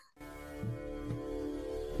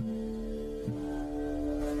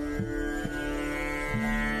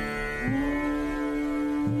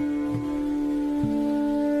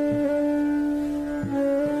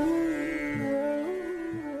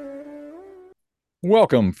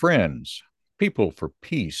Welcome, friends, people for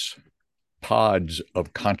peace, pods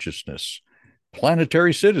of consciousness,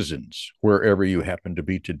 planetary citizens, wherever you happen to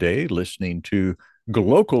be today, listening to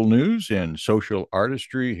local news and social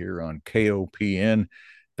artistry here on KOPN.org,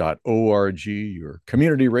 your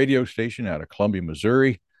community radio station out of Columbia,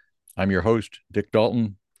 Missouri. I'm your host, Dick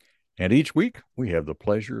Dalton, and each week we have the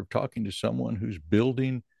pleasure of talking to someone who's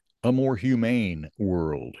building a more humane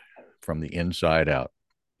world from the inside out.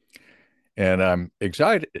 And I'm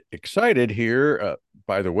excited here.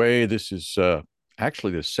 By the way, this is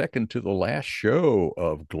actually the second to the last show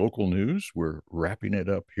of Global News. We're wrapping it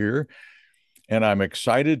up here. And I'm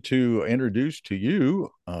excited to introduce to you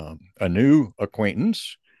a new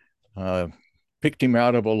acquaintance. Uh, Picked him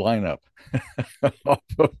out of a lineup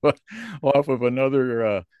off of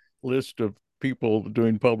another list of people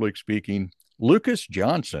doing public speaking. Lucas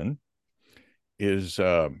Johnson is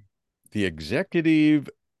the executive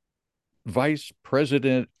vice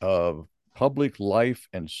president of public life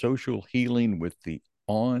and social healing with the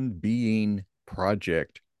On Being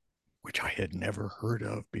Project, which I had never heard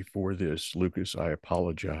of before this. Lucas, I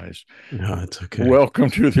apologize. No, it's okay.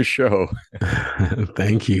 Welcome to the show.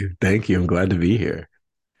 Thank you. Thank you. I'm glad to be here.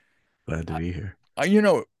 Glad to be here. You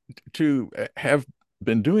know, to have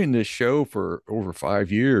been doing this show for over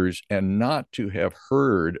 5 years and not to have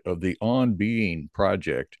heard of the On Being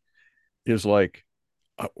Project is like,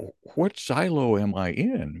 uh, what silo am I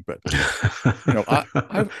in? But you know,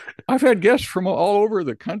 I've had guests from all over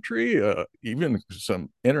the country, even some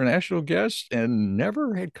international guests, and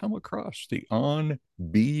never had come across the On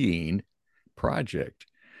Being Project.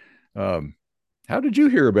 Um, how did you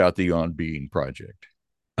hear about the On Being Project?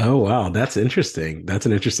 Oh wow, that's interesting. That's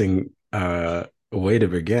an interesting way to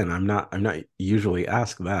begin. I'm not usually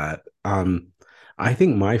asked that. I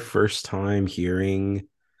think my first time hearing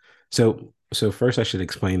so first I should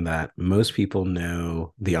explain that most people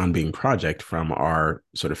know the On Being Project from our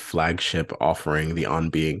sort of flagship offering, the On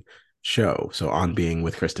Being show. So On Being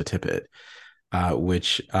with Krista Tippett,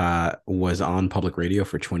 which was on public radio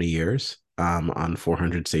for 20 years, on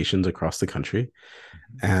 400 stations across the country.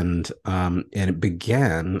 And it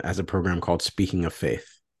began as a program called Speaking of Faith.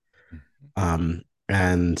 And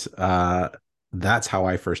That's how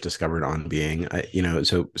I first discovered On Being.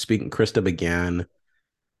 So speaking, Krista began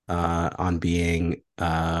On Being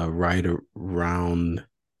right around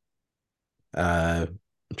uh,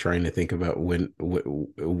 trying to think about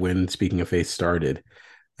when Speaking of Faith started.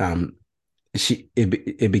 Um,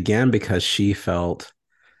 it began because she felt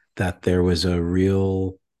that there was a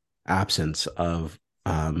real absence of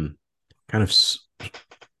kind of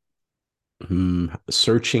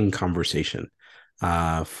searching conversation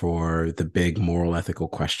for the big moral ethical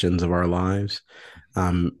questions of our lives.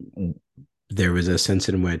 Um, there was a sense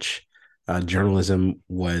in which journalism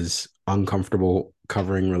was uncomfortable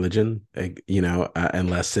covering religion,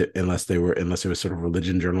 unless it was sort of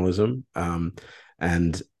religion journalism,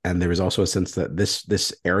 and there was also a sense that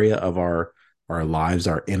this area of our lives,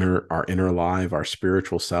 our inner life, our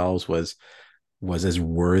spiritual selves was as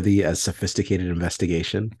worthy as sophisticated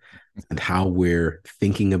investigation, and how we're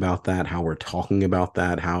thinking about that, how we're talking about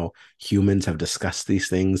that, how humans have discussed these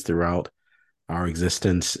things throughout our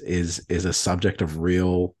existence is a subject of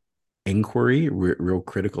real inquiry, real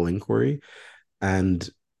critical inquiry, and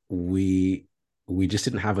we we just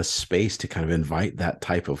didn't have a space to kind of invite that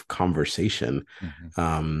type of conversation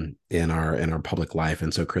Mm-hmm. in our public life.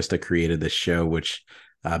 And so Krista created this show, which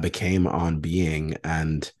became On Being,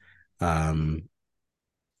 um,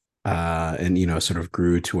 and sort of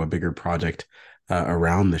grew to a bigger project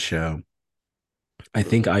around the show. I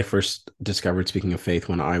think I first discovered Speaking of Faith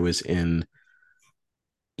when I was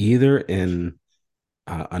either in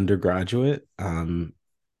undergraduate,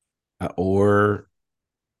 or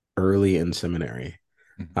early in seminary.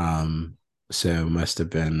 Mm-hmm. So must have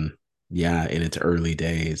been, yeah, in its early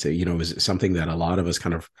days. It was something that a lot of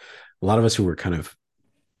us who were kind of,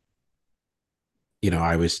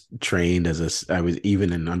 I was trained I was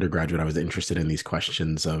even in undergraduate, I was interested in these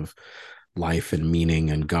questions of life and meaning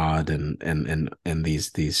and God and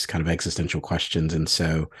these kind of existential questions. And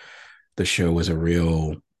so the show was a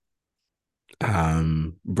real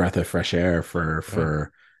breath of fresh air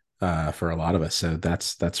Yeah. for a lot of us. So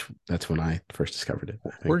that's when I first discovered it, I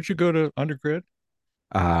Where think. did you go to undergrad?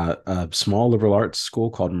 A small liberal arts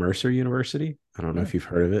school called Mercer University. I don't know Yeah. if you've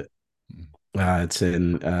heard of it.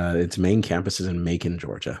 Its main campus is in Macon,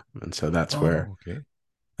 Georgia, and so Oh, okay.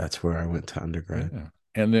 that's where I went to undergrad. Yeah.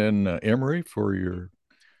 And then Emory for your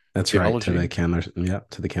That's right, to the theology. Candler, yeah,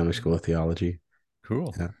 to the Candler School of Theology.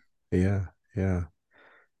 Cool. Yeah, yeah, yeah.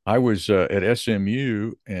 I was at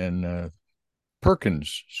SMU, and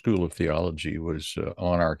Perkins School of Theology was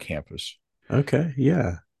on our campus. Okay,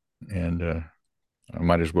 yeah. And I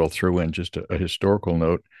might as well throw in just a historical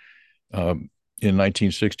note. In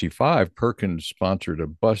 1965, Perkins sponsored a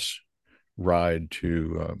bus ride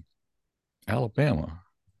to Alabama.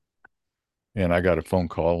 And I got a phone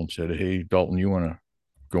call and said, "Hey, Dalton, you want to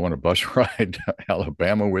go on a bus ride to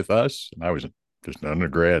Alabama with us?" And I was just an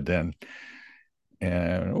undergrad then.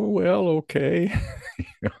 And, oh, well, okay.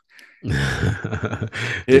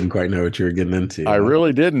 Didn't it, quite know what you were getting into, I huh?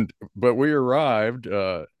 really didn't. But we arrived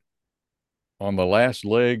on the last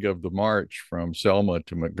leg of the march from Selma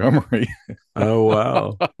to Montgomery Oh,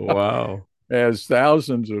 wow. Wow. as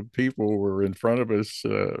thousands of people were in front of us,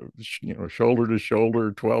 shoulder to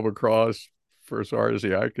shoulder, 12 across, for as far as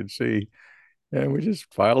the eye could see. And we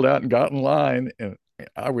just filed out and got in line. And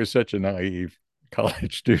I was such a naive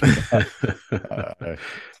college student. I,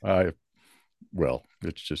 I well,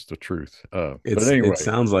 it's just the truth. But It anyway,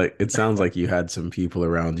 sounds like you had some people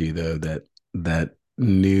around you though that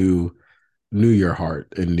knew your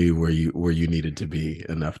heart and knew where you needed to be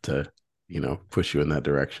enough to, push you in that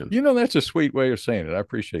direction. that's a sweet way of saying it. I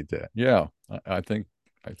appreciate that. Yeah, I think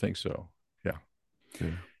so. Yeah.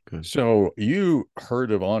 Yeah, good. So you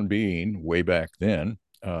heard of On Being way back then.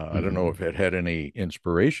 I don't know Hmm. if it had any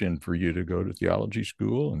inspiration for you to go to theology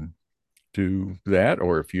school and do that,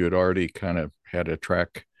 or if you had already kind of had a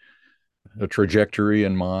trajectory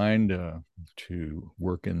in mind to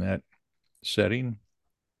work in that setting.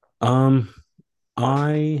 Um,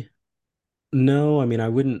 I no, I mean, I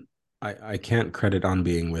wouldn't. I can't credit On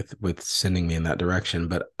Being with sending me in that direction,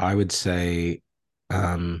 but I would say,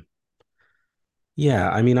 um, yeah.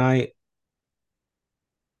 I mean, I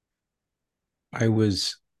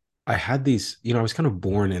was I had these, I was kind of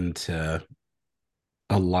born into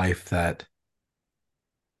a life that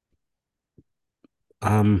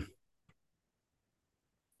um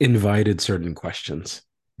invited certain questions,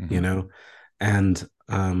 you Mm-hmm. know, and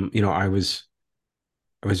I was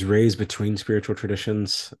raised between spiritual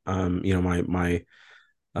traditions. My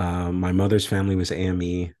mother's family was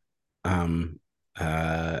AME, um,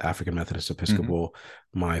 African Methodist Mm-hmm. Episcopal.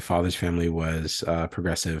 My father's family was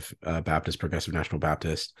Progressive Baptist, Progressive National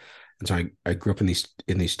Baptist, and so I grew up in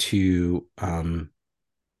these two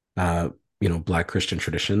uh, Black Christian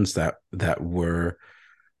traditions that were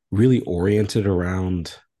really oriented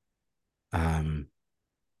around um,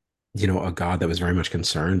 a God that was very much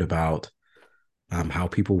concerned about how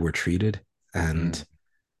people were treated, and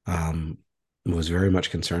um, was very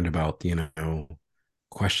much concerned about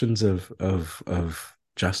questions of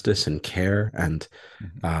justice and care, Mm-hmm.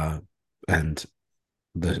 uh, and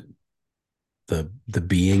the the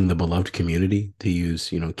being the beloved community, to use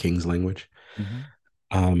King's language. Mm-hmm.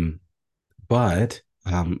 Um, but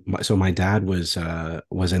so my dad was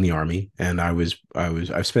in the army, and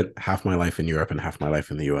I've spent half my life in Europe and half my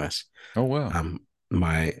life in the U.S. Oh wow.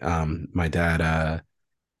 My dad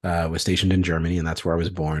was stationed in Germany, and that's where I was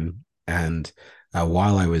born. And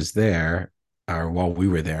while I was there, or while we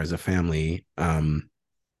were there as a family,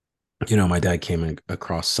 my dad came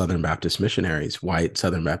across Southern Baptist missionaries, white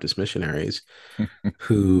Southern Baptist missionaries,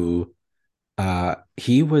 who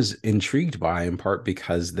he was intrigued by, in part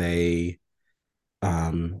because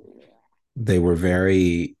um, they were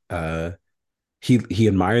very he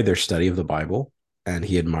admired their study of the Bible, and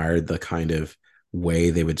he admired the kind of way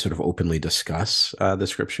they would sort of openly discuss the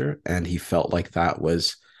scripture, and he felt like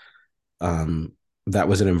um, that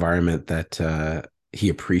was an environment that he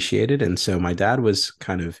appreciated. And so my dad was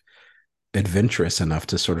kind of adventurous enough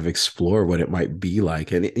to sort of explore what it might be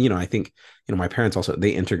like. And I think my parents also,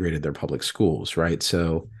 they integrated their public schools, right?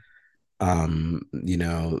 So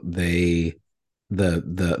they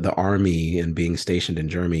the army and being stationed in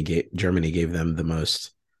Germany gave them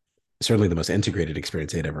certainly the most integrated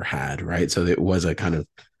experience they'd ever had, right? So it was a kind of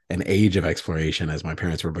an age of exploration as my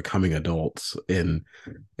parents were becoming adults in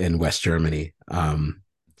West Germany.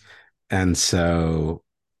 And so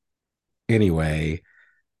anyway,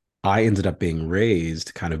 I ended up being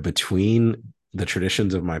raised kind of between the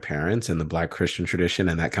traditions of my parents and the Black Christian tradition,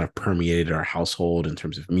 and that kind of permeated our household in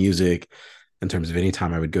terms of music, in terms of any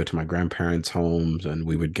time I would go to my grandparents' homes, and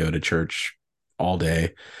we would go to church all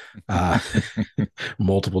day, uh,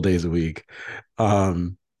 multiple days a week,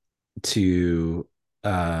 um, to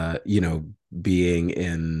being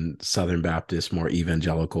in Southern Baptist, more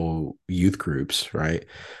evangelical youth groups, right?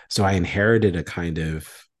 So I inherited a kind of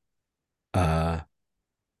uh,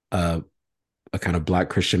 a a kind of Black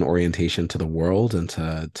Christian orientation to the world and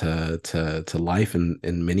to life in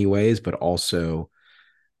many ways, but also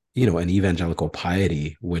an evangelical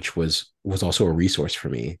piety, which was also a resource for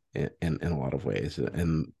me in a lot of ways,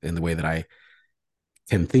 in the way that I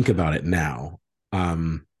can think about it now.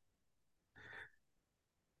 Um,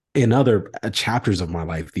 in other chapters of my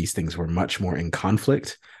life, these things were much more in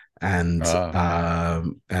conflict Ah,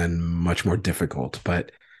 and much more difficult.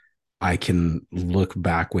 But I can look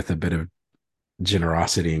back with a bit of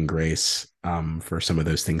generosity and grace for some of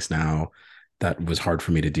those things now that was hard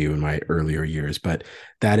for me to do in my earlier years. But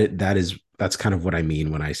that's kind of what I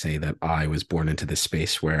mean when I say that I was born into this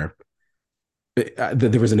space where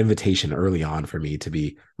there was an invitation early on for me to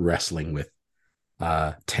be wrestling with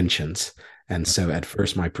tensions. And so at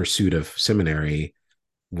first, my pursuit of seminary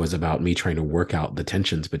was about me trying to work out the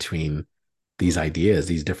tensions between these ideas,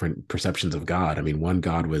 these different perceptions of God. I mean, one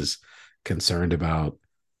God was concerned about,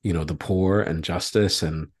 the poor and justice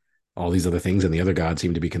and all these other things, and the other God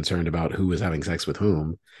seemed to be concerned about who was having sex with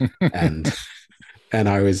whom. And and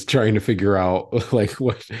I was trying to figure out like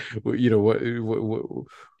what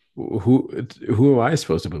who am I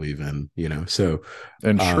supposed to believe in? So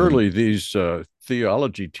and um surely these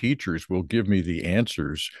theology teachers will give me the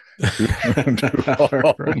answers to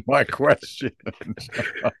all my questions.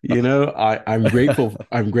 I'm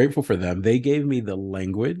grateful for them. They gave me the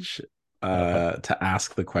language Uh, to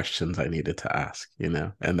ask the questions I needed to ask, and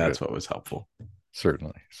Good. that's what was helpful.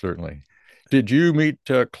 Certainly, certainly. Did you meet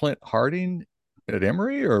Clint Harding at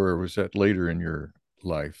Emory, or was that later in your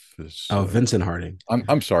life? Oh, Vincent Harding.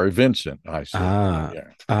 I'm sorry, Vincent. I see. Ah,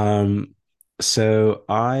 Yeah. so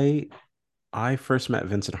I first met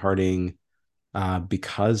Vincent Harding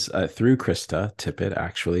because through Krista Tippett,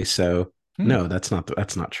 actually. So Hmm. no, that's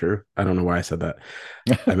not true. I don't know why I said that.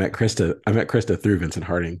 I met Krista through Vincent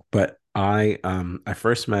Harding, but I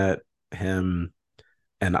first met him,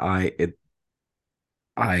 and I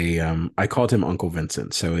called him Uncle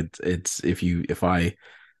Vincent. So it's if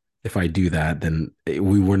I do that, then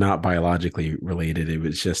we were not biologically related. It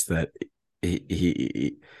was just that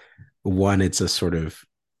one, it's a sort of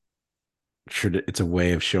it's a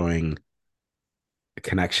way of showing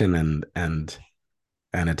connection and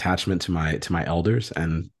attachment to my elders,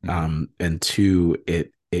 Mhm. and two,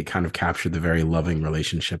 it kind of captured the very loving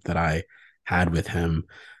relationship that I had with him.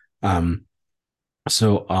 um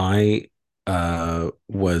so I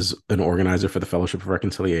was an organizer for the Fellowship of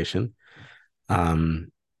Reconciliation,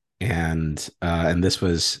 um and this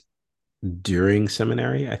was during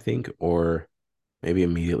seminary, I think, or maybe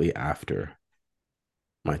immediately after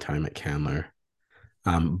my time at Candler.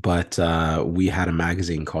 But we had a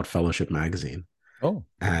magazine called Fellowship Magazine, Oh,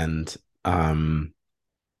 and um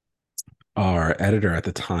our editor at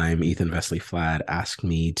the time, Ethan Vesley Flad, asked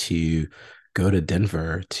me to go to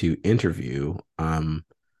Denver to interview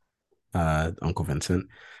Uncle Vincent,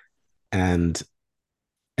 and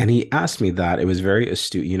he asked me that. It was very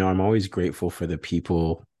astute. I'm always grateful for the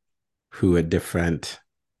people who, at different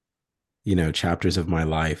chapters of my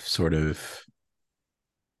life, sort of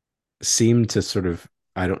seem to sort of,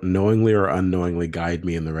 I don't, knowingly or unknowingly, guide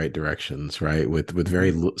me in the right directions, right? With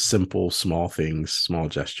very mhm. simple, small things, small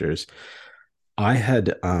gestures. I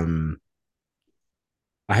had I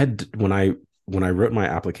had when I wrote my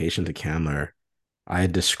application to Candler, I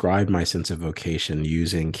had described my sense of vocation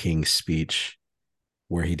using King's speech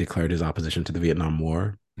where he declared his opposition to the Vietnam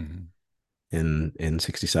War Mhm. in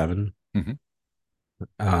 '67. Mhm.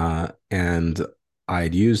 And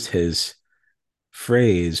I'd used his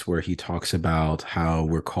phrase where he talks about how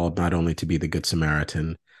we're called not only to be the Good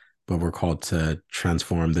Samaritan, but we're called to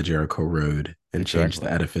transform the Jericho Road and change Exactly.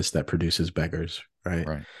 the edifice that produces beggars, right?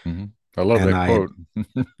 Right. I love And that I, quote.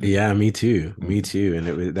 yeah, me too, me Mhm. too.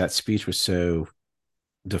 And that speech was so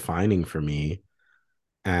defining for me,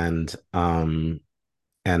 and and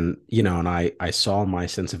I saw my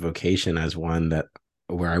sense of vocation as one that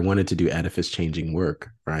where I wanted to do edifice changing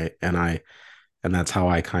work, right? And that's how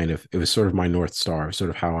I kind of, it was sort of my North Star, sort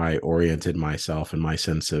of how I oriented myself and my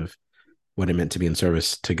sense of what it meant to be in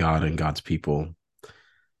service to God and God's people.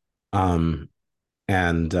 Um,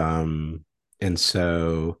 and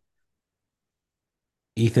so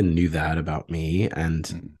Ethan knew that about me,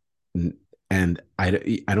 Mhm. and I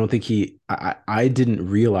don't think I didn't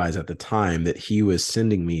realize at the time that he was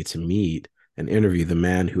sending me to meet and interview the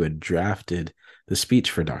man who had drafted the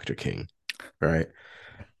speech for Dr. King, right?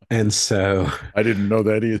 And so I didn't know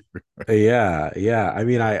that either. yeah. I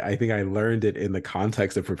mean, I think I learned it in the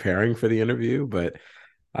context of preparing for the interview, but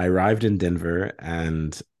I arrived in Denver,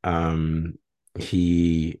 and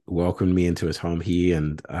he welcomed me into his home. He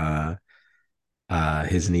and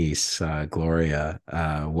his niece Gloria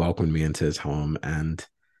welcomed me into his home,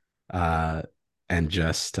 uh, and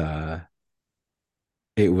just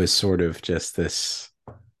it was sort of just this.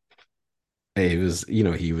 It was,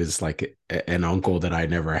 he was like an uncle that I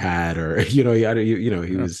never had, or he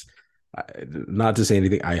Yeah. was. not to say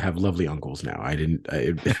anything. I have lovely uncles now.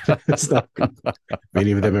 It's not. If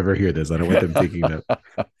any of them ever hear this, I don't want them thinking that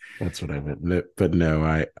that's what I meant. But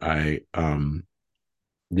no,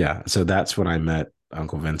 yeah. So that's when I met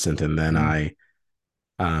Uncle Vincent, and then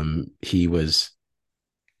Mm. he was,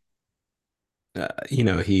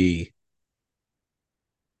 he,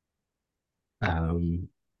 um,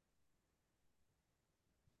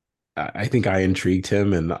 I think I intrigued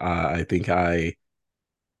him, and I think I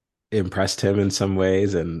impressed him in some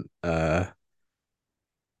ways, and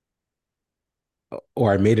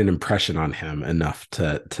or I made an impression on him enough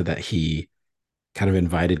to that he kind of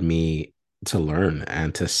invited me to learn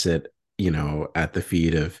and to sit, at the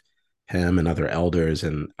feet of him and other elders.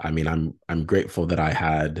 And I mean, I'm grateful that I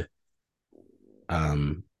had,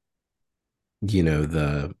 um,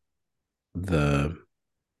 the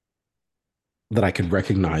that I could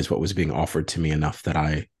recognize what was being offered to me enough that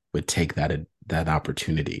I would take that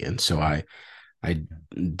opportunity. And so I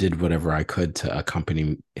did whatever I could to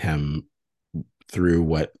accompany him through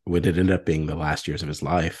what would end up being the last years of his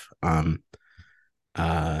life. And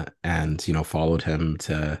followed him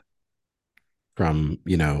to from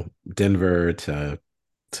Denver to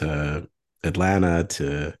Atlanta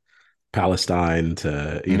to Palestine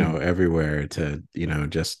to Mm. everywhere to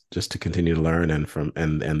just to continue to learn,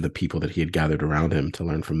 and the people that he had gathered around him to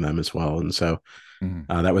learn from them as well. And so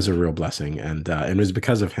Mm. that was a real blessing, and it was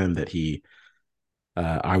because of him that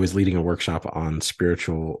I was leading a workshop on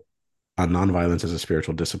nonviolence as a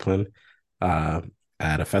spiritual discipline, uh,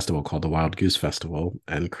 at a festival called the Wild Goose Festival.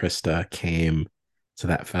 And Krista came to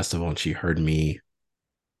that festival, and she heard me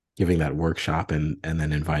giving that workshop, and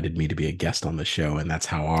then invited me to be a guest on the show. And that's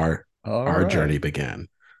how All our right. journey began.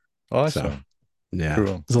 So Awesome. yeah,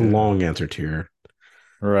 Cool. it's a Yeah. long answer to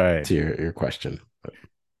Right. your question. But,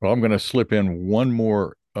 Well, I'm going to slip in one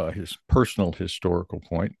more his personal historical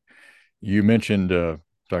point. You mentioned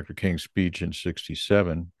Dr. King's speech in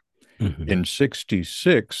 67. mhm. In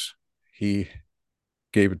 66, he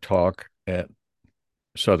gave a talk at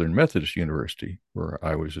Southern Methodist University, where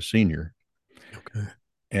I was a senior. Okay.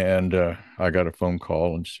 And I got a phone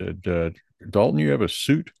call and said, Dalton, you have a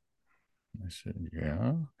suit? I said,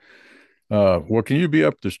 yeah. Well, can you be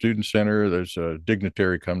up at the student center? There's a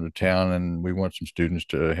dignitary coming to town, and we want some students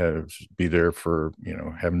to be there for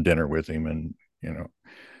having dinner with him. And you know,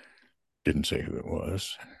 didn't say who it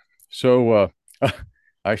was. So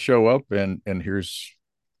I show up, and here's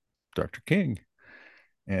Dr. King,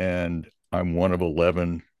 and I'm one of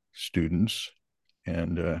 11 students,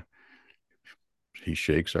 and he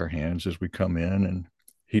shakes our hands as we come in, and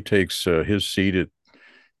he takes his seat at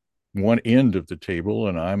one end of the table,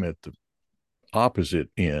 and I'm at the opposite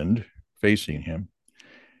end facing him.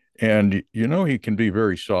 And he can be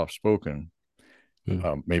very soft spoken.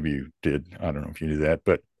 Maybe you did. I don't know if you knew that,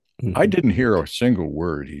 but I Mhm. didn't hear a single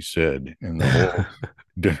word he said in the whole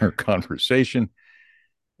dinner conversation.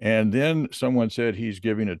 And then someone said he's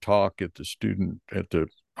giving a talk at the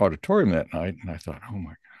auditorium that night. And I thought, oh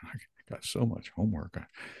my God, I got so much homework.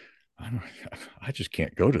 I don't, I just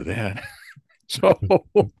can't go to that. So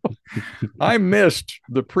I missed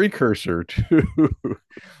the precursor to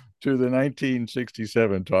the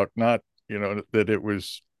 1967 talk. Not that it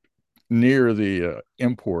was near the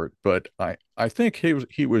import, but I think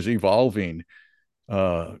he was evolving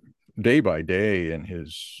uh, day by day in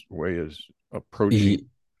his way as approaching He,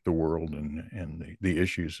 the world and the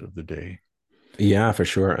issues of the day. yeah, for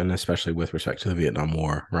sure, and especially with respect to the Vietnam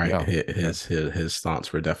War, right? Yeah, yeah, His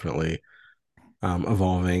thoughts were definitely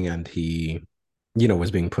evolving, and he,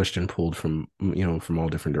 was being pushed and pulled from from all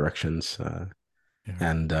different directions, yeah.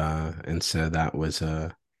 and so that was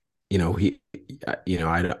he,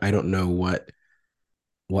 I don't know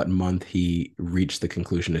what month he reached the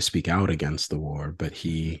conclusion to speak out against the war, but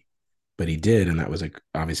he did, and that was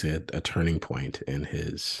obviously a turning point in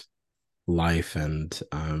his life and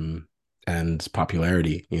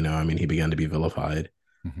popularity. I mean, he began to be vilified,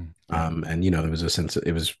 Yeah. and there was a sense that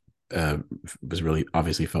it was really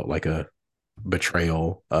obviously felt like a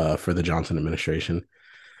betrayal for the Johnson administration.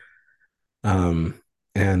 Um,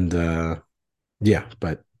 and yeah,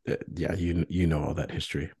 but yeah, you know all that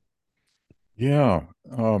history. Yeah.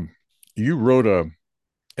 You wrote a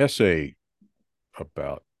essay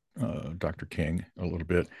about Dr. King a little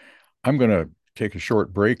bit. I'm going to take a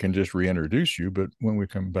short break and just reintroduce you, but when we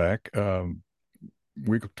come back,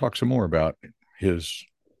 we could talk some more about his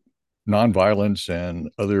nonviolence and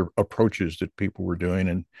other approaches that people were doing,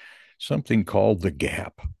 and something called the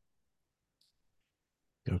gap.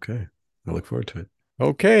 Okay, I look forward to it.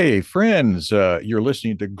 Okay, friends, you're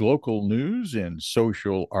listening to Global News and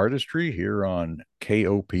Social Artistry here on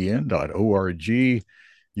kopn.org.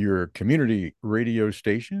 your community radio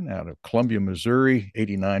station out of Columbia, Missouri,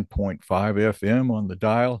 89.5 FM on the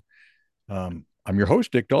dial. I'm your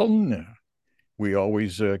host, Dick Dalton. We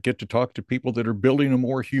always get to talk to people that are building a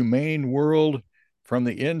more humane world from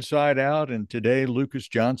the inside out. And today, Lucas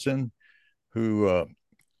Johnson, who,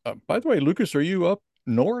 by the way, Lucas, are you up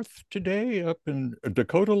north today, up in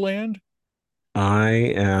Dakota land? I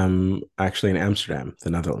am actually in Amsterdam, the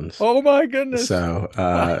Netherlands. Oh my goodness. So,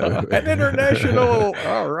 An international.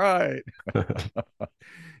 All right.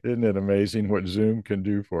 Isn't it amazing what Zoom can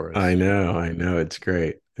do for us? I know. It's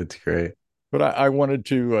great. It's great. But I wanted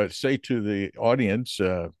to say to the audience,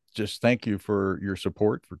 just thank you for your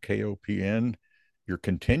support for KOPN, your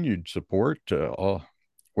continued support,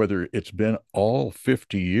 whether it's been all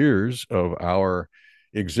 50 years of our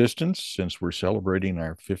existence since we're celebrating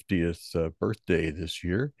our 50th birthday this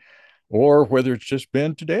year, or whether it's just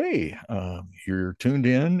been today. You're tuned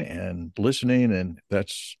in and listening, and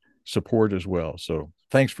that's support as well. So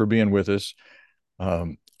thanks for being with us.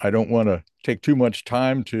 I don't want to take too much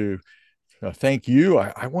time to thank you.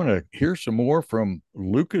 I want to hear some more from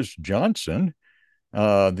Lucas Johnson,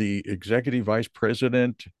 the Executive Vice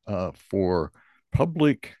President for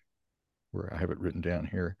Public, where I have it written down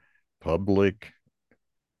here, Public.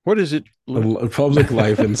 What is it? Public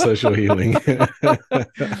life and social healing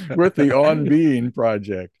with the On Being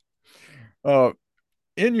Project. In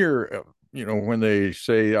your, when they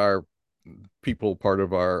say our people part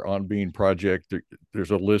of our On Being Project, there's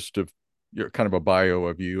a list of kind of a bio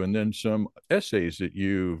of you, and then some essays that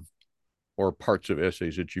or parts of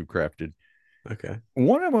essays that you've crafted. Okay.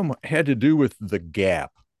 One of them had to do with the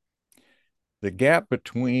gap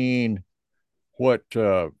between what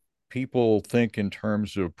people think in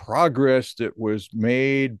terms of progress that was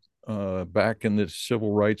made back in the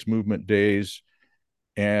civil rights movement days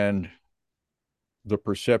and the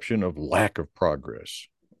perception of lack of progress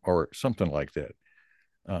or something like that.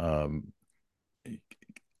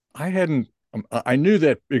 I knew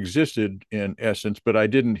that existed in essence, but I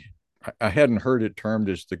hadn't heard it termed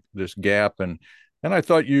as this gap. And I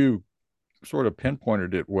thought you sort of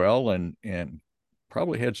pinpointed it well and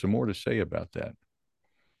probably had some more to say about that.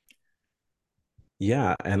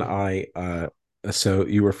 Yeah. And so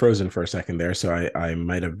you were frozen for a second there. So I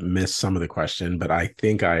might have missed some of the question, but I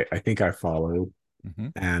think I followed. Mm-hmm.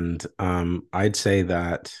 And I'd say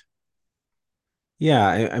that,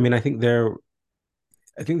 yeah, I mean, I think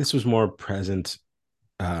this was more present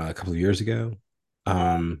a couple of years ago.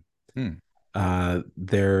 But I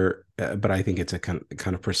think it's a kind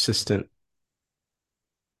of persistent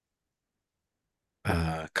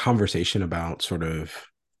conversation about sort of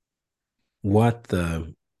what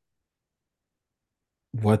Vincent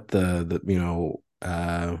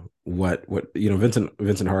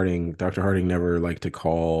Harding, Dr. Harding never liked to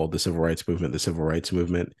call the civil rights movement the civil rights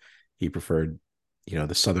movement. He preferred,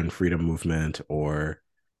 the Southern Freedom Movement or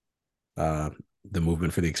the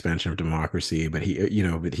movement for the expansion of democracy. But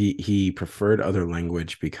he preferred other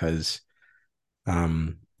language because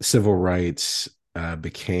civil rights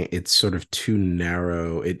it's sort of too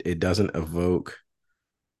narrow. It doesn't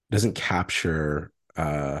capture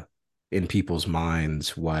in people's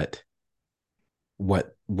minds what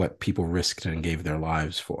people risked and gave their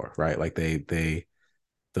lives for, right? Like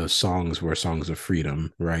those songs were songs of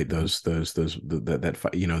freedom, right?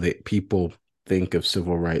 People think of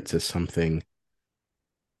civil rights as something.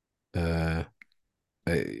 I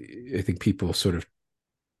think people sort of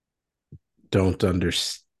don't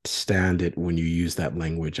understand it when you use that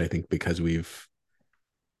language. I think because we've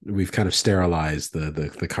kind of sterilized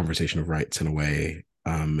the conversation of rights in a way,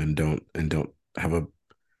 and don't have a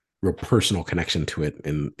real personal connection to it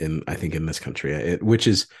in I think in this country, which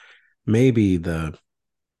is maybe the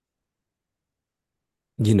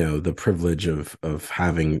privilege of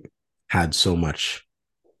having had so much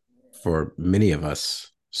for many of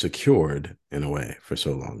us secured in a way for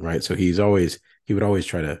so long, right? So he would always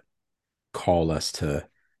try to call us to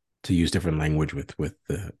use different language with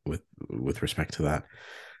respect to that.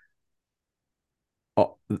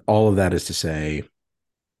 All of that is to say,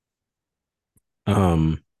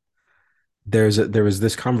 there was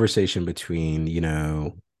this conversation between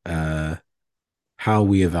how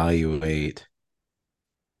we evaluate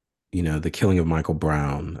the killing of Michael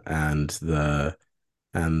Brown and the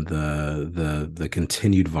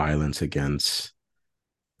continued violence against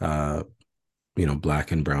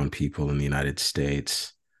Black and brown people in the United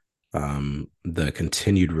States, the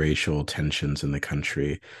continued racial tensions in the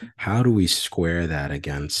country. How do we square that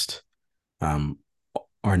against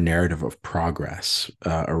our narrative of progress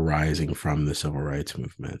arising from the civil rights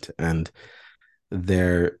movement? And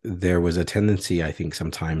there was a tendency, I think,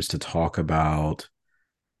 sometimes to talk about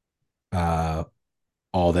uh,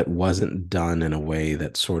 all that wasn't done in a way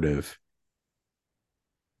that sort of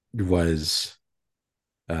was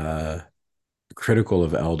uh, critical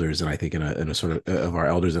of elders, and I think in a sort of our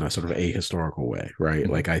elders in a sort of ahistorical way, right? Mhm.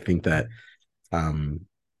 Like I think that um,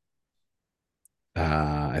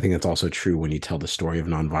 I think that's also true when you tell the story of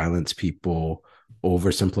nonviolence. People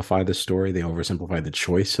oversimplify the story; they oversimplify the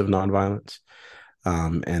choice of nonviolence,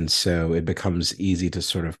 and so it becomes easy to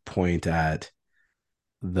sort of point at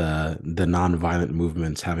the nonviolent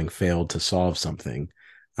movements having failed to solve something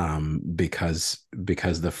because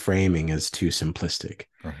the framing is too simplistic.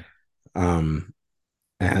 Right. Um,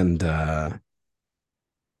 and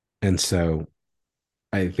and so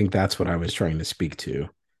I think that's what I was trying to speak to.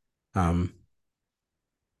 Um,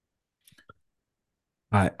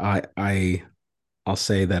 I I'll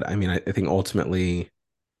say that I mean I think ultimately,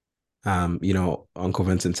 Uncle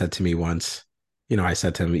Vincent said to me once, I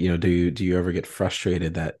said to him, do you ever get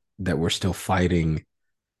frustrated that we're still fighting,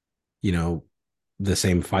 you know, the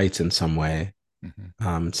same fights in some way,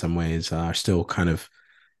 Mhm. in some ways are still kind of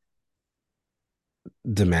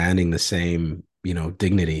demanding the same,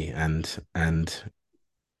 dignity and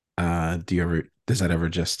does that ever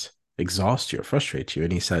just exhaust you or frustrate you?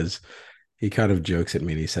 And he kind of jokes at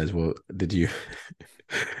me and he says, well, did you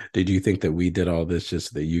think that we did all this just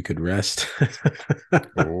so that you could rest?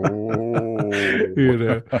 Oh, you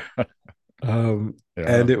know um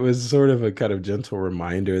yeah. and it was sort of a kind of gentle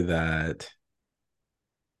reminder that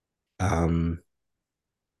um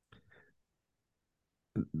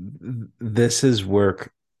this is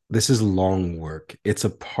work, this is long work. It's a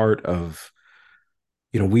part of,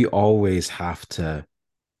 we always have to,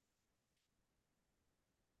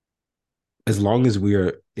 as long as we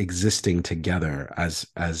are existing together as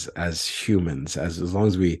humans, as long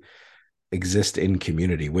as we exist in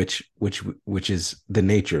community, which is the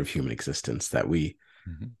nature of human existence, that we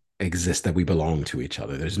Mhm. exist, that we belong to each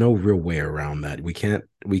other. There's no real way around that. We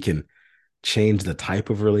can change the type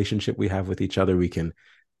of relationship we have with each other. We can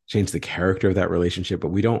change the character of that relationship, but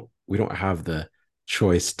we don't have the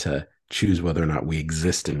choice to choose whether or not we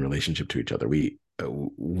exist in relationship to each other. We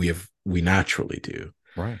naturally do.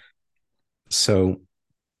 Right. So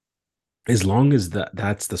as long as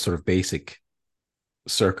that's the sort of basic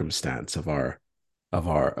circumstance of our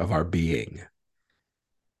being,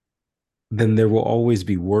 then there will always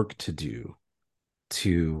be work to do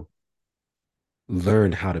to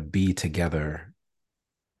learn how to be together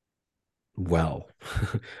well,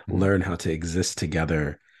 Mhm. learn how to exist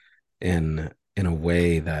together in a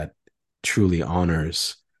way that truly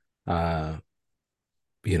honors uh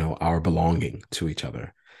our belonging to each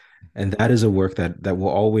other. And that is a work that will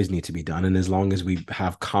always need to be done. And as long as we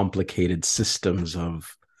have complicated systems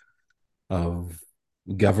of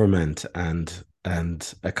government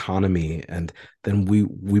and economy, and then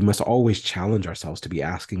we must always challenge ourselves to be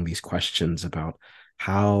asking these questions about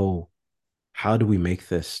how how do we make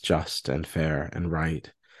this just and fair and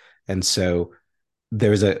right. And so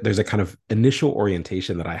there's a kind of initial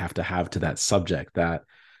orientation that I have to that subject, that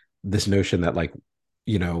this notion that, like,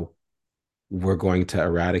 you know we're going to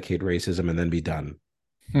eradicate racism and then be done,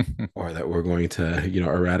 or that we're going to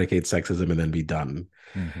eradicate sexism and then be done.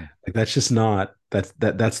 Mhm. Like, that's just not,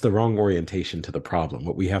 that's the wrong orientation to the problem.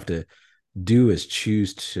 What we have to do is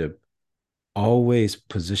choose to always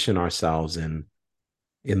position ourselves in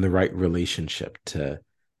the right relationship to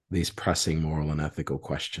these pressing moral and ethical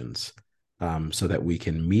questions, so that we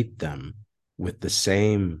can meet them with the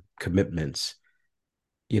same commitments,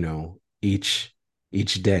 each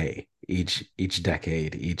day, each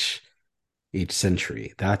decade, each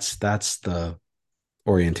century. That's the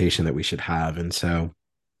orientation that we should have. And so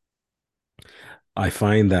I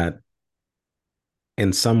find that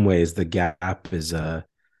in some ways the gap is a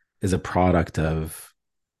product of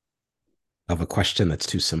a question that's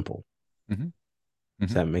too simple. Mhm. Does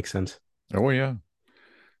Mhm. that make sense? Oh, yeah.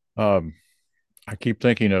 Um, I keep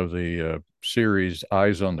thinking of the series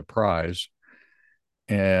Eyes on the Prize,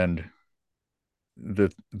 and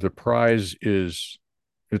the prize is,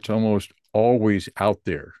 it's almost always out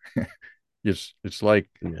there. It's like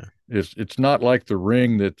Yeah. it's not like the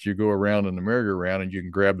ring that you go around in the merry-go-round and you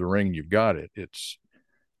can grab the ring and you've got it. It's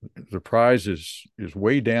the prize is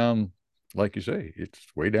way down, like you say, it's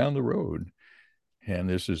way down the road, and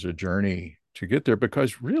this is a journey to get there,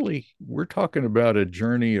 because really we're talking about a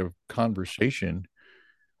journey of conversation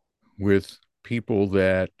with people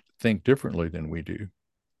that think differently than we do.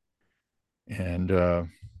 And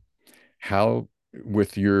how,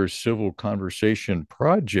 with your civil conversation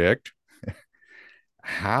project,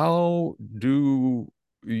 how do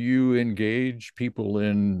you engage people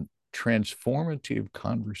in transformative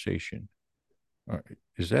conversation?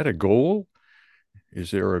 Is that a goal?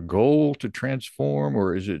 Is there a goal to transform,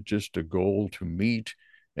 or is it just a goal to meet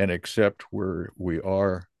and accept where we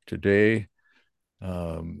are today,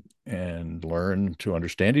 and learn to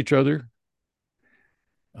understand each other?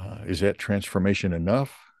 Is that transformation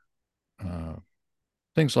enough? Uh,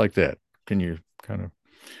 Things like that. Can you kind of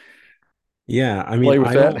Yeah, I mean, play with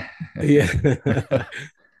I that? don't. Yeah,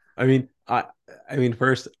 I mean, I mean,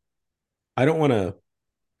 first, I don't want to,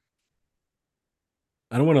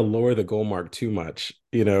 I don't want to lower the goal mark too much,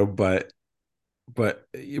 but, but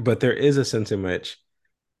there is a sense in which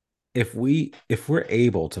if we're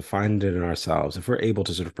able to find it in ourselves, if we're able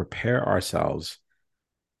to sort of prepare ourselves,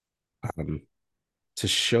 um, to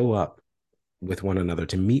show up with one another,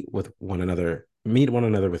 to meet one another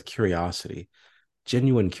with curiosity,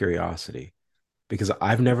 genuine curiosity, because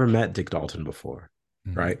I've never met Dick Dalton before,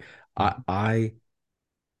 Mm-hmm. right? I I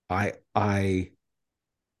I I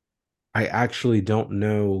I actually don't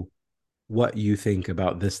know what you think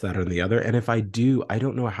about this, that, or the other. And if I do, I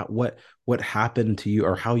don't know what happened to you,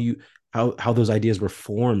 or how those ideas were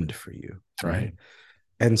formed for you, right? Right.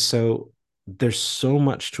 And so there's so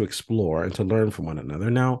much to explore and to learn from one another.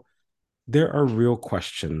 Now, there are real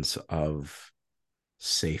questions of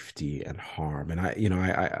safety and harm. And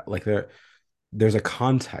I like there's a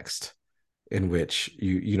context in which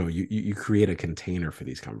you create a container for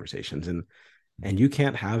these conversations, and you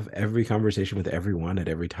can't have every conversation with everyone at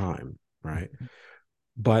every time, right?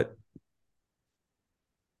 But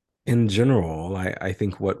in general, I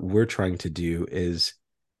think what we're trying to do is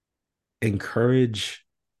encourage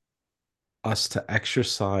us to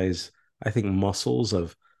exercise, I think, muscles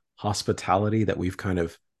of hospitality that we've kind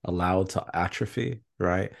of allowed to atrophy,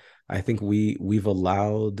 right? I think we've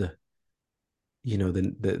allowed,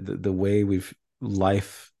 the way we've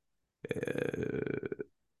life uh,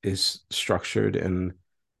 is structured in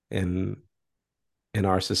in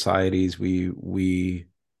our societies, we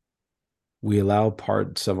allow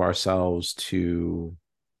parts of ourselves to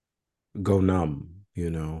go numb,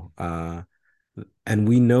 and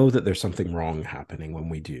we know that there's something wrong happening when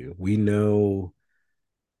we do. We know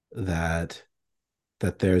that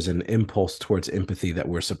there's an impulse towards empathy that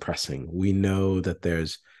we're suppressing. We know that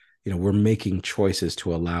we're making choices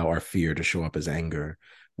to allow our fear to show up as anger.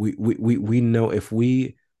 We know if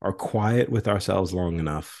we are quiet with ourselves long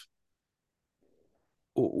enough,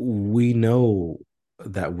 we know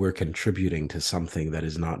that we're contributing to something that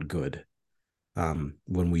is not good,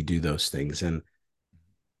 when we do those things. And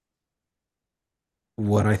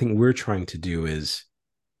what I think we're trying to do is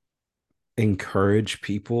encourage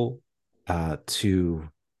people, to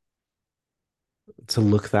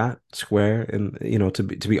look that square, and to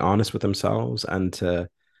be honest with themselves, and to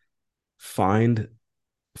find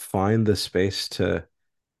the space to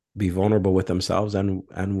be vulnerable with themselves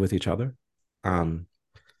and with each other. um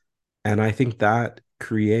and I think that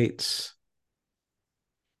creates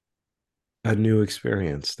a new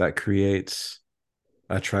experience, that creates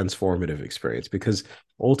a transformative experience, because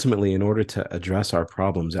ultimately, in order to address our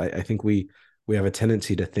problems, I think we have a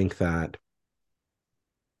tendency to think that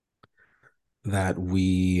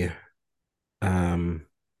we, um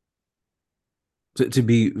to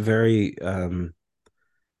be very,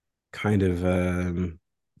 kind of,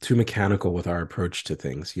 too mechanical with our approach to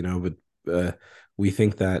things, but we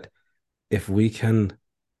think that if we can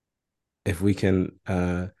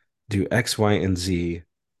do X, Y, and Z,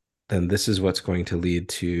 then this is what's going to lead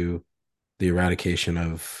to the eradication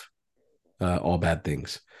of, all bad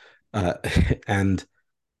things. uh, and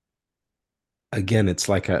again, it's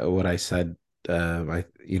like, what I said, what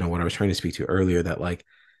I was trying to speak to earlier, that like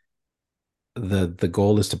the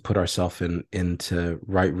goal is to put ourselves into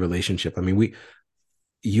right relationship. I mean,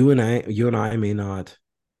 you and I may not,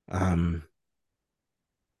 um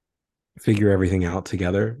figure everything out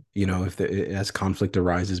together, if as conflict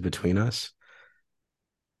arises between us.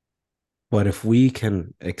 But if we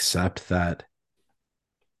can accept that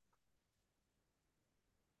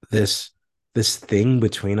this this thing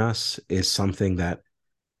between us is something that,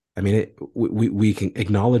 I mean, we can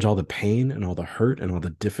acknowledge all the pain and all the hurt and all the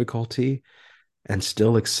difficulty, and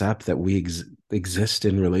still accept that we exist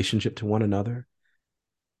in relationship to one another.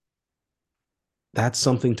 That's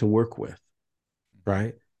something to work with,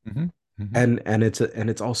 right? Mm-hmm. Mm-hmm. And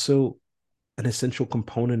it's also an essential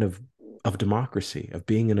component of democracy, of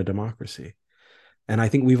being in a democracy. And I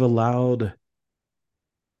think we've allowed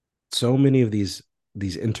so many of these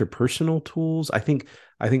interpersonal tools. I think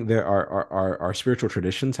there are our spiritual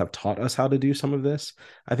traditions have taught us how to do some of this.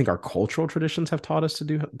 I think our cultural traditions have taught us to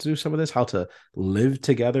do some of this, how to live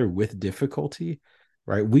together with difficulty,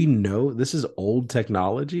 right? We know this is old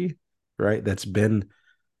technology, right? That's been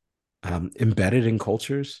embedded in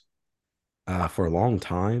cultures for a long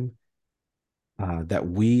time, that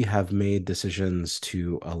we have made decisions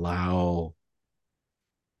to allow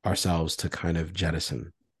ourselves to kind of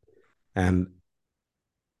jettison. And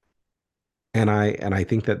I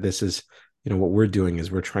think that this is, what we're doing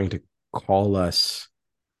is we're trying to call us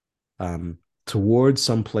towards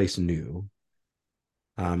someplace new.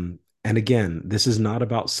 And again, this is not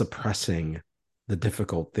about suppressing the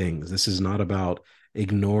difficult things. This is not about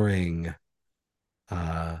ignoring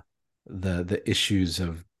uh, the issues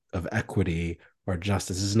of equity or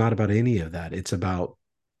justice. This is not about any of that. It's about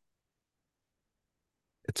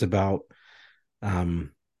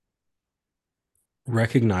um,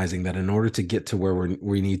 recognizing that in order to get to where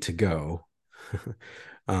we need to go,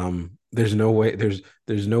 there's no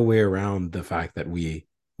way around the fact that we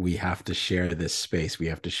have to share this space, we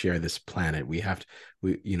have to share this planet,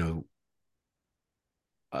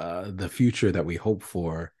 the future that we hope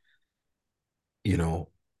for, you know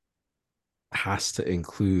has to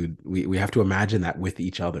include, we have to imagine that with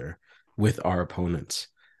each other, with our opponents,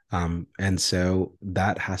 and so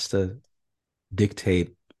that has to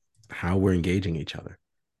dictate how we're engaging each other.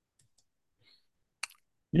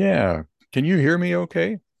 Yeah. Can you hear me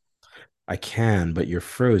okay? I can, but you're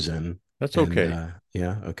frozen. That's And okay.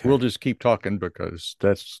 yeah, okay. We'll just keep talking because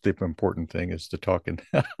that's the important thing is the talking.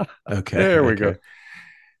 Okay, There we go. okay.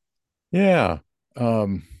 Yeah.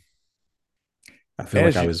 Um, I feel like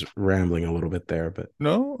as I you was rambling a little bit there, but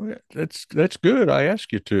no, that's good. I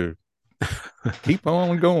ask you to keep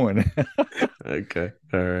on going. okay.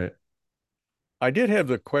 All right. I did have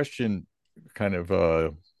the question, kind of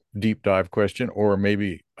a deep dive question, or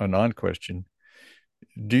maybe a non question.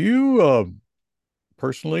 Do you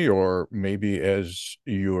personally, or maybe as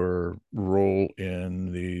your role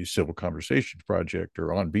in the Civil Conversations Project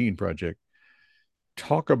or On Being Project,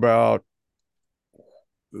 talk about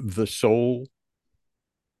the soul,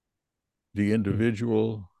 the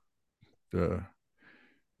individual, the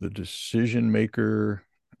decision maker?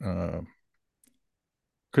 Because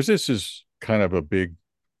this is kind of a big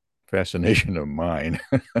fascination of mine,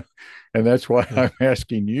 and that's why Yeah. I'm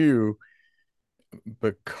asking you,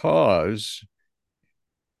 because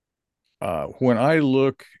when I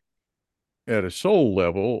look at a soul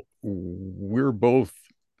level, we're both,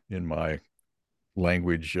 in my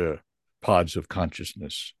language, pods of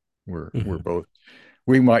consciousness. We're Mhm. both.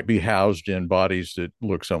 We might be housed in bodies that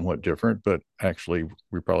look somewhat different, but actually,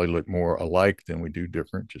 we probably look more alike than we do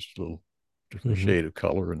different. Just a little different Mhm. shade of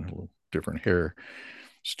color and a little different hair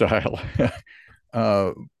style.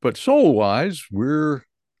 uh, but soul wise, we're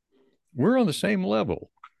on the same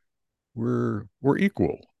level. We're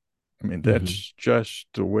equal. I mean, Mhm. that's just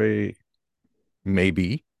the way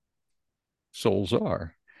maybe souls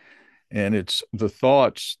are. And it's the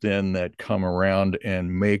thoughts then that come around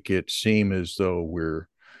and make it seem as though we're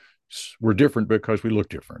different because we look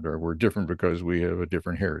different, or we're different because we have a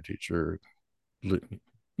different heritage, or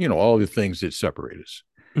all the things that separate us.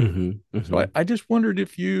 Mhm. So I, Mhm. I just wondered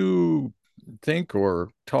if you think or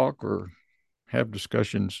talk or have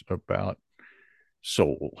discussions about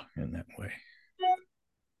soul in that way.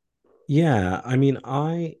 Yeah, I mean,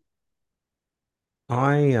 I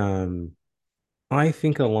I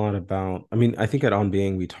think a lot about, I mean, I think at On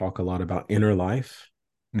Being we talk a lot about inner life,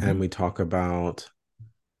 Mm-hmm. and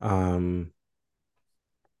um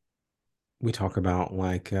we talk about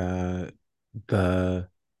like the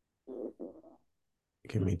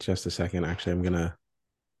give me just a second. Actually, I'm gonna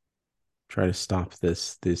try to stop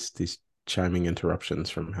these chiming interruptions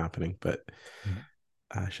from happening, but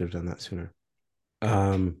I should have done that sooner.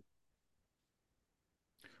 Um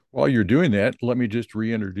While you're doing that, let me just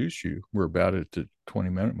reintroduce you. We're about at the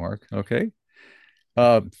 20-minute mark. Okay.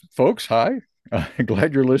 Uh, Folks, hi.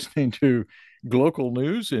 Glad you're listening to Glocal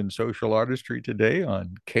News in Social Artistry today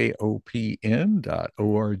on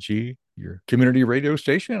KOPN.org, your community radio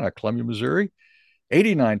station out of Columbia, Missouri,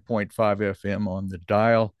 89.5 FM on the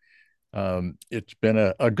dial. It's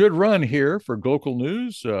been a good run here for Glocal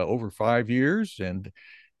News, over 5 years. And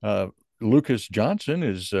uh, Lucas Johnson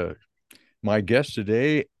is my guest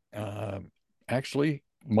today. Actually,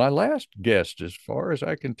 my last guest, as far as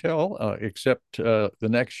I can tell, except the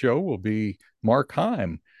next show will be Mark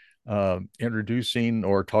Heim, introducing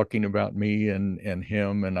or talking about me and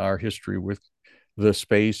him and our history with the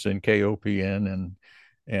space and KOPN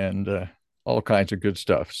and all kinds of good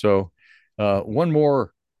stuff. So one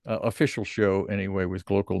more official show anyway with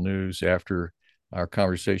Glocal News after our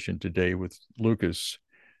conversation today with Lucas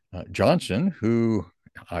Johnson, who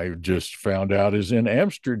I just found out is in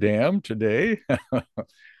Amsterdam today.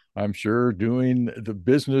 I'm sure doing the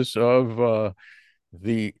business of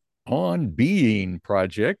the On Being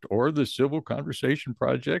Project or the Civil Conversation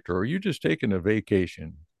Project, or are you just taking a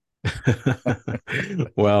vacation?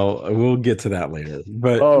 Well, we'll get to that later.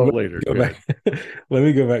 But Oh, let later. me go Good. back. Let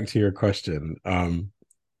me go back to your question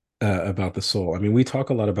about the soul. I mean, we talk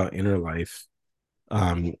a lot about inner life,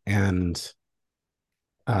 and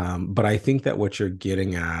but I think that what you're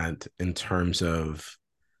getting at in terms of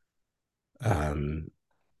um,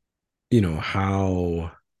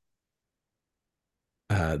 how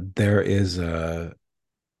there is a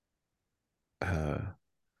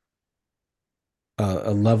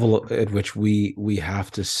a level at which we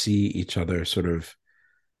have to see each other sort of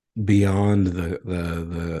beyond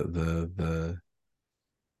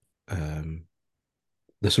um,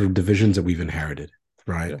 the sort of divisions that we've inherited,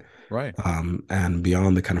 right? Yeah, right. And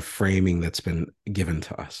beyond the kind of framing that's been given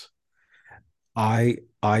to us. I,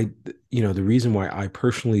 the reason why I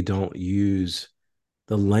personally don't use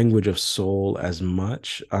the language of soul as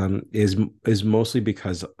much is mostly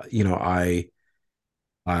because I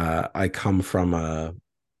come from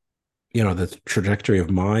the trajectory of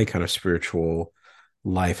my kind of spiritual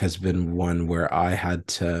life has been one where I had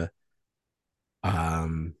to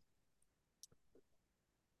um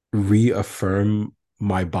reaffirm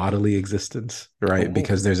my bodily existence, right? Oh,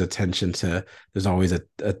 Because there's a tension to there's always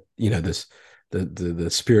this the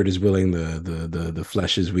spirit is willing, the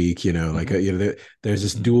flesh is weak, mm-hmm, there's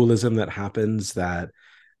this mm-hmm, dualism that happens that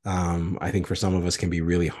I think for some of us can be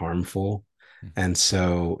really harmful. And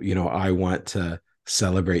so, I want to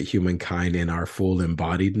celebrate humankind in our full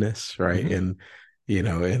embodiedness, right? mm-hmm,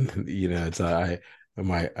 It's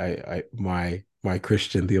my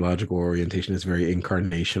Christian theological orientation is very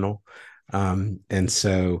incarnational. And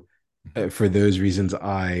so for those reasons,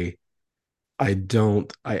 I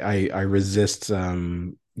don't I resist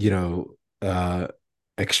uh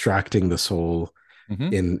extracting the soul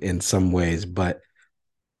mm-hmm. in some ways, but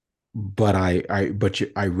I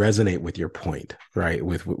resonate with your point, right?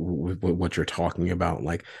 With what you're talking about.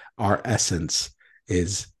 Like our essence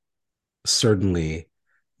is certainly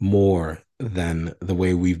more than the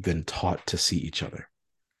way we've been taught to see each other.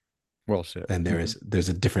 Well said. And Mm-hmm, there's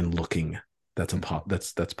a different looking mm-hmm.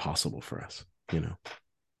 that's possible for us, you know.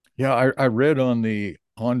 Yeah, I read on the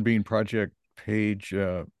On Being Project page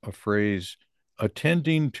a phrase,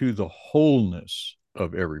 attending to the wholeness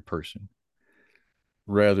of every person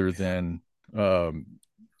rather than um,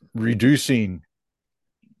 reducing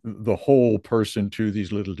the whole person to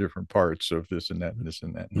these little different parts of this and that and this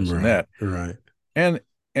and that and this and Right, that. right. And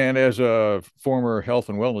and as a former health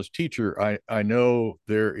and wellness teacher, I know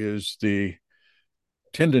there is the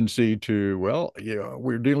tendency to, well, yeah,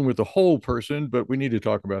 we're dealing with the whole person, but we need to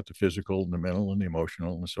talk about the physical and the mental and the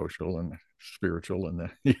emotional and the social and the spiritual and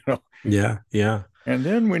the. Yeah, yeah. And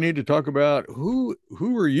then we need to talk about who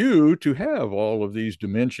are you to have all of these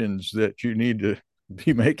dimensions that you need to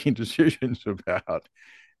be making decisions about.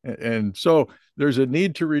 And so there's a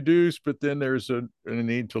need to reduce, but then there's a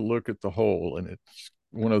need to look at the whole, and it's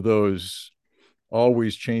one of those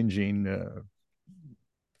always changing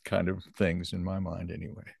kind of things in my mind,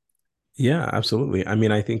 anyway. Yeah, absolutely. I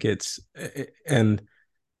mean, I think and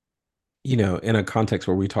in a context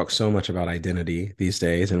where we talk so much about identity these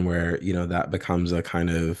days and where, that becomes a kind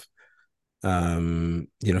of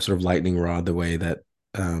sort of lightning rod, the way that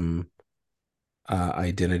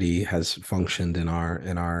identity has functioned in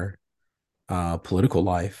our political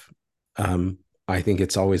life. Um, I think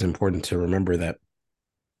it's always important to remember that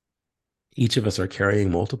each of us are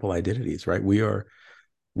carrying multiple identities, right? We are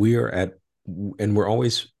at and we're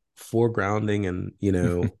always foregrounding and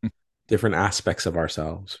different aspects of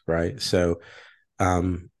ourselves, right? So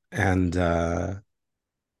and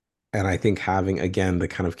I think having again the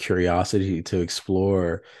kind of curiosity to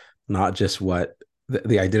explore not just what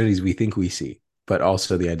the identities we think we see, but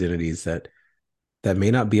also the identities that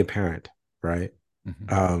may not be apparent, right?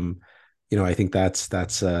 Mm-hmm. um I think that's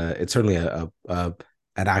it's certainly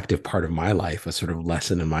an active part of my life, a sort of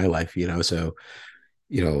lesson in my life, so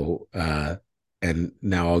you know and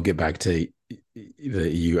now I'll get back to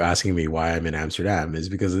you asking me why I'm in Amsterdam is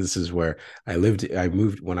because this is where I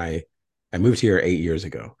moved when I moved here 8 years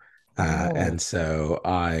ago. Oh, And so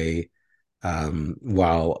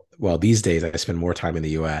while these days I spend more time in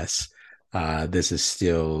the US, this is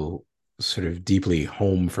still sort of deeply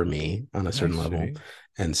home for me on a I certain level. see.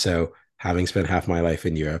 And so having spent half my life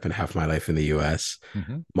in Europe and half my life in the US,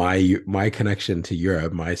 Mm-hmm. my connection to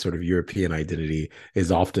Europe, my sort of European identity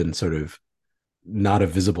is often sort of not a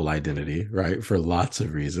visible identity, right? For lots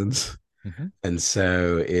of reasons. Mm-hmm. And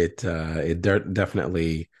so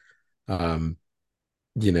definitely um,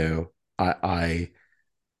 you know, I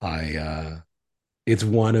it's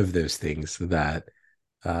one of those things that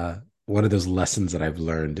one of those lessons that I've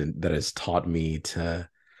learned and that has taught me to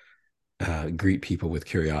greet people with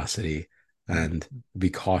curiosity and be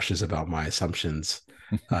cautious about my assumptions,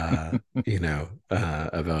 uh,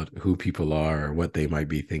 about who people are or what they might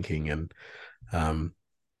be thinking, and um,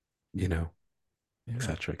 you know, et Yeah,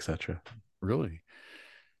 cetera, et cetera. really.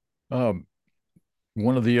 Um,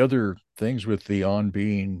 One of the other things with the On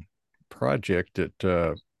Being project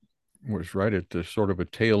that was right at the sort of a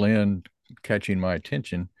tail end, catching my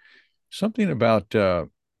attention, something about a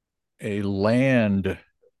land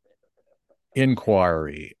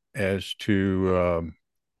inquiry as to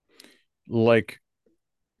like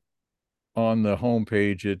on the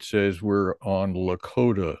homepage it says we're on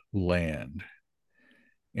Lakota land,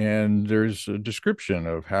 and there's a description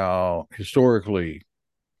of how historically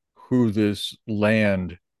who this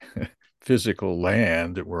land, physical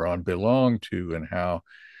land that we're on, belonged to, and how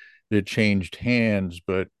it changed hands,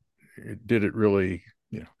 but did it really,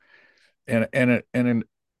 and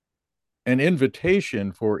an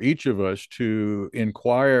invitation for each of us to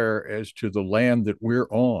inquire as to the land that we're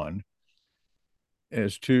on,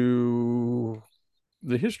 as to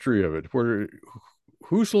the history of it, where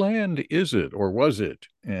whose land is it or was it,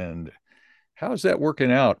 and how's that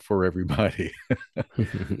working out for everybody?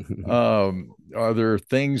 Are there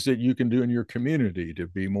things that you can do in your community to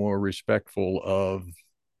be more respectful of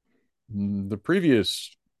the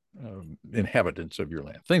previous inhabitants of your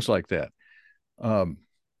land? Things like that. Um,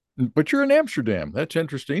 but you're in Amsterdam. That's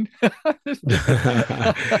interesting.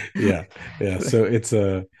 Yeah, yeah. So it's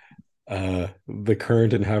a the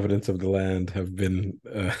current inhabitants of the land have been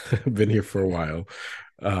been here for a while.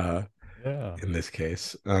 Uh, Yeah. in this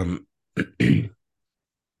case,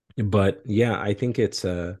 but yeah, I think it's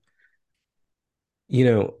you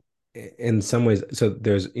know, in some ways, so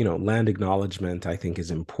there's land acknowledgement. I think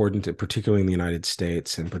is important, particularly in the United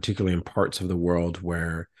States, and particularly in parts of the world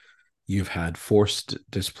where you've had forced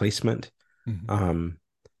displacement. Mm-hmm. Um,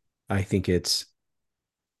 I think it's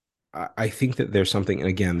I think that there's something, and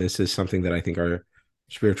again, this is something that I think our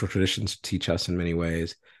spiritual traditions teach us in many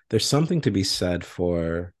ways. There's something to be said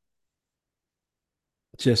for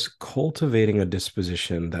just cultivating a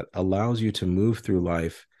disposition that allows you to move through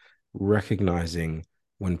life recognizing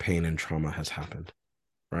when pain and trauma has happened,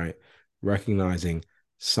 right? Recognizing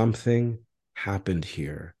something happened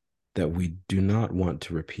here that we do not want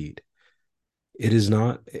to repeat. It is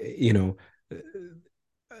not,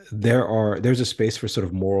 there's a space for sort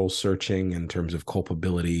of moral searching in terms of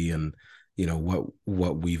culpability and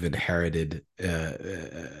what we've inherited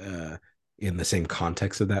in the same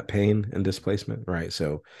context of that pain and displacement, right?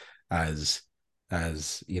 So as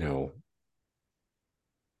as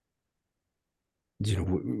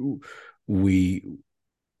we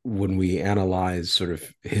when we analyze sort of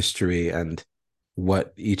history and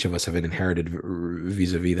what each of us have inherited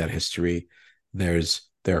vis-a-vis that history, there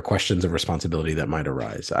are questions of responsibility that might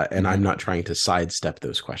arise, and Mm-hmm. I'm not trying to sidestep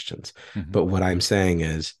those questions, Mm-hmm. but what I'm saying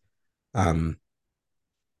is, um,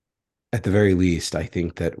 at the very least, I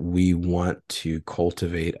think that we want to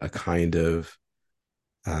cultivate a kind of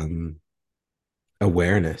um,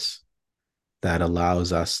 awareness that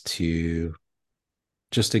allows us to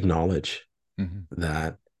just acknowledge Mm-hmm.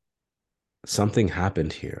 that something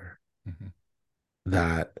happened here Mm-hmm.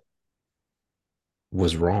 that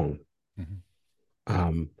was wrong. Mm-hmm.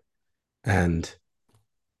 Um, and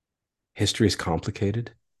history is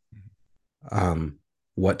complicated. Um,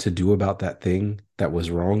 what to do about that thing that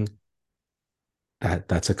was wrong,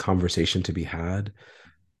 that's a conversation to be had.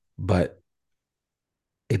 But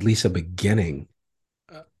at least a beginning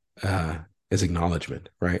uh, is acknowledgement,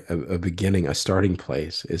 right? A beginning, a starting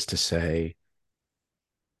place is to say,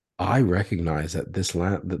 I recognize that this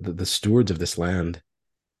land, the stewards of this land,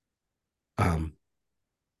 um,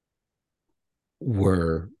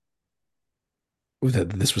 were that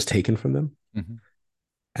this was taken from them, Mm-hmm.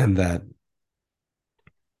 and that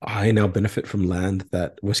I now benefit from land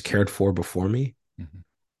that was cared for before me,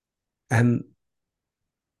 Mm-hmm.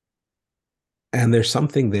 and there's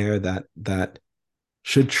something there that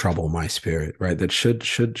should trouble my spirit, right? That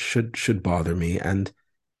should bother me, and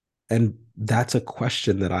that's a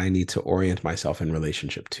question that I need to orient myself in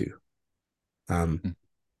relationship to. Um,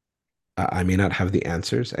 I may not have the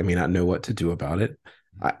answers. I may not know what to do about it.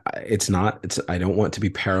 It's not. It's. I don't want to be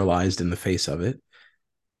paralyzed in the face of it,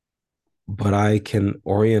 but I can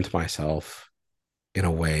orient myself in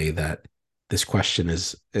a way that this question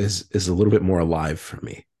is a little bit more alive for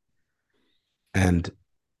me, and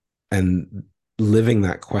and living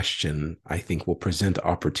that question, I think, will present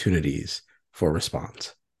opportunities for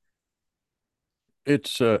response.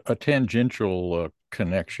 It's a tangential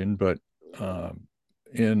connection, but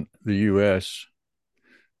in the U.S.,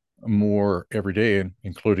 more every day,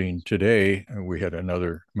 including today. We had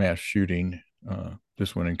another mass shooting,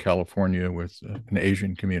 this one in California with an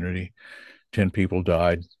Asian community. 10 people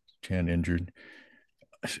died, 10 injured.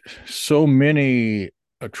 So many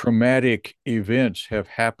traumatic events have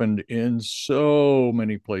happened in so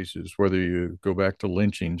many places, whether you go back to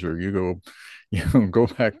lynchings or go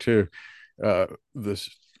back to this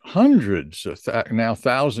hundreds of now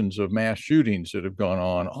thousands of mass shootings that have gone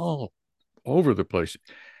on all over the place.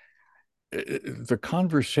 The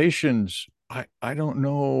conversations, I don't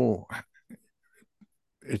know.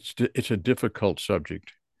 It's a difficult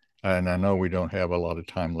subject, and I know we don't have a lot of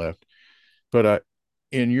time left. But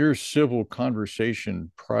in your civil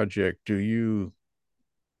conversation project, do you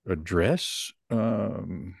address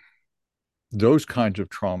those kinds of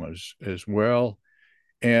traumas as well?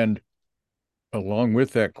 And along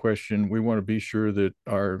with that question, we want to be sure that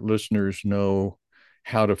our listeners know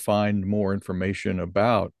how to find more information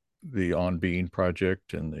about the On Being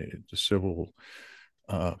Project and the Civil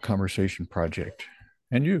Conversation Project,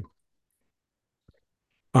 and you.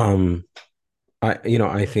 Um,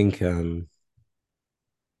 I think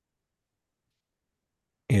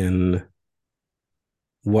in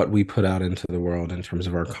what we put out into the world in terms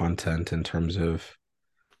of our content, in terms of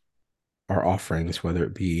our offerings, whether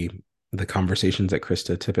it be the conversations that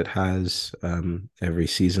Krista Tippett has every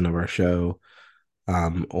season of our show,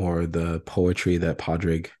 or the poetry that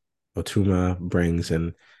Padraig Otuma brings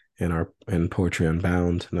in Poetry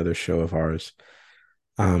Unbound, another show of ours.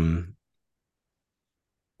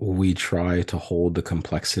 We try to hold the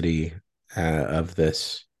complexity of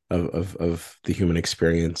this of the human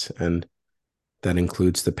experience, and that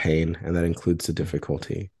includes the pain and that includes the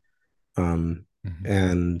difficulty.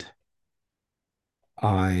 And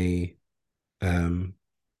I and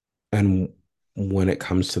when it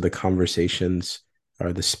comes to the conversations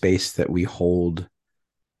or the space that we hold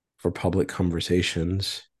for public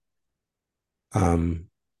conversations,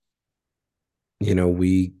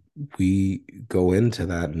 we go into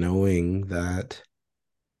that knowing that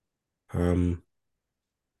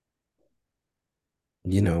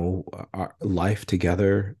our life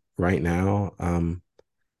together right now,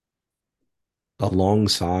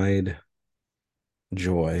 alongside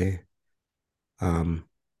joy,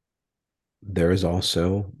 there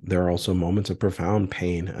are also moments of profound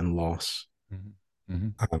pain and loss.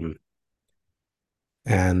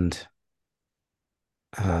 And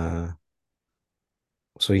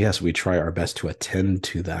so yes, we try our best to attend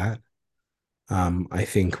to that. I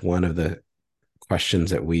think one of the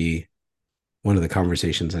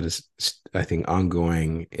conversations that is, I think,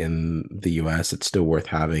 ongoing in the US, it's still worth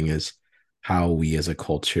having, is how we as a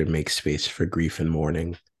culture make space for grief and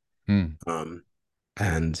mourning.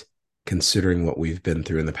 And considering what we've been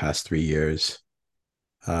through in the past 3 years,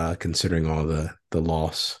 considering all the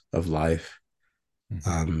loss of life,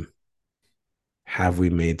 have we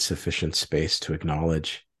made sufficient space to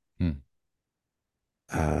acknowledge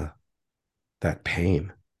that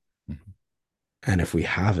pain? And if we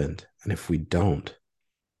haven't, and if we don't,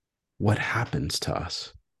 what happens to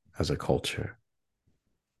us as a culture?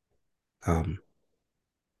 And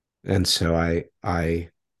so I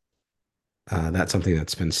that's something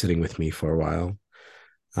that's been sitting with me for a while,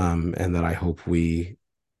 and that I hope we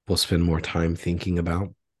will spend more time thinking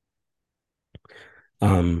about.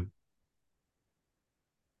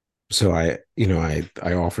 So I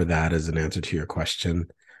offer that as an answer to your question.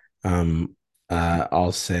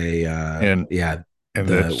 I'll say, and yeah,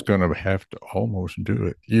 that's going to have to almost do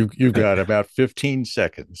it. You got about 15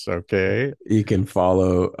 seconds, okay? You can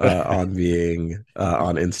follow On Being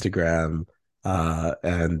on Instagram,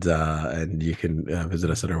 and you can visit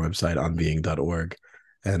us at our website, onbeing.org.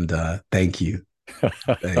 And thank you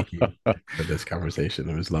for this conversation.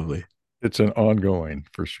 It was lovely. It's an ongoing,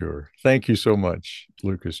 for sure. Thank you so much,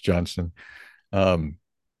 Lucas Johnson. And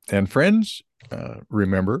friends,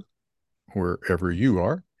 remember, wherever you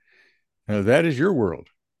are, that is your world.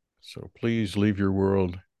 So please leave your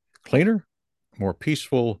world cleaner, more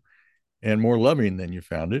peaceful, and more loving than you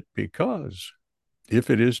found it, because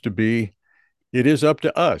if it is to be, it is up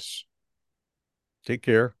to us. Take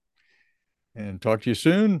care and talk to you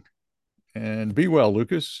soon. And be well,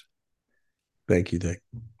 Lucas. Thank you, Dick.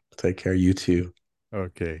 Take care. You too.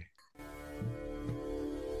 Okay.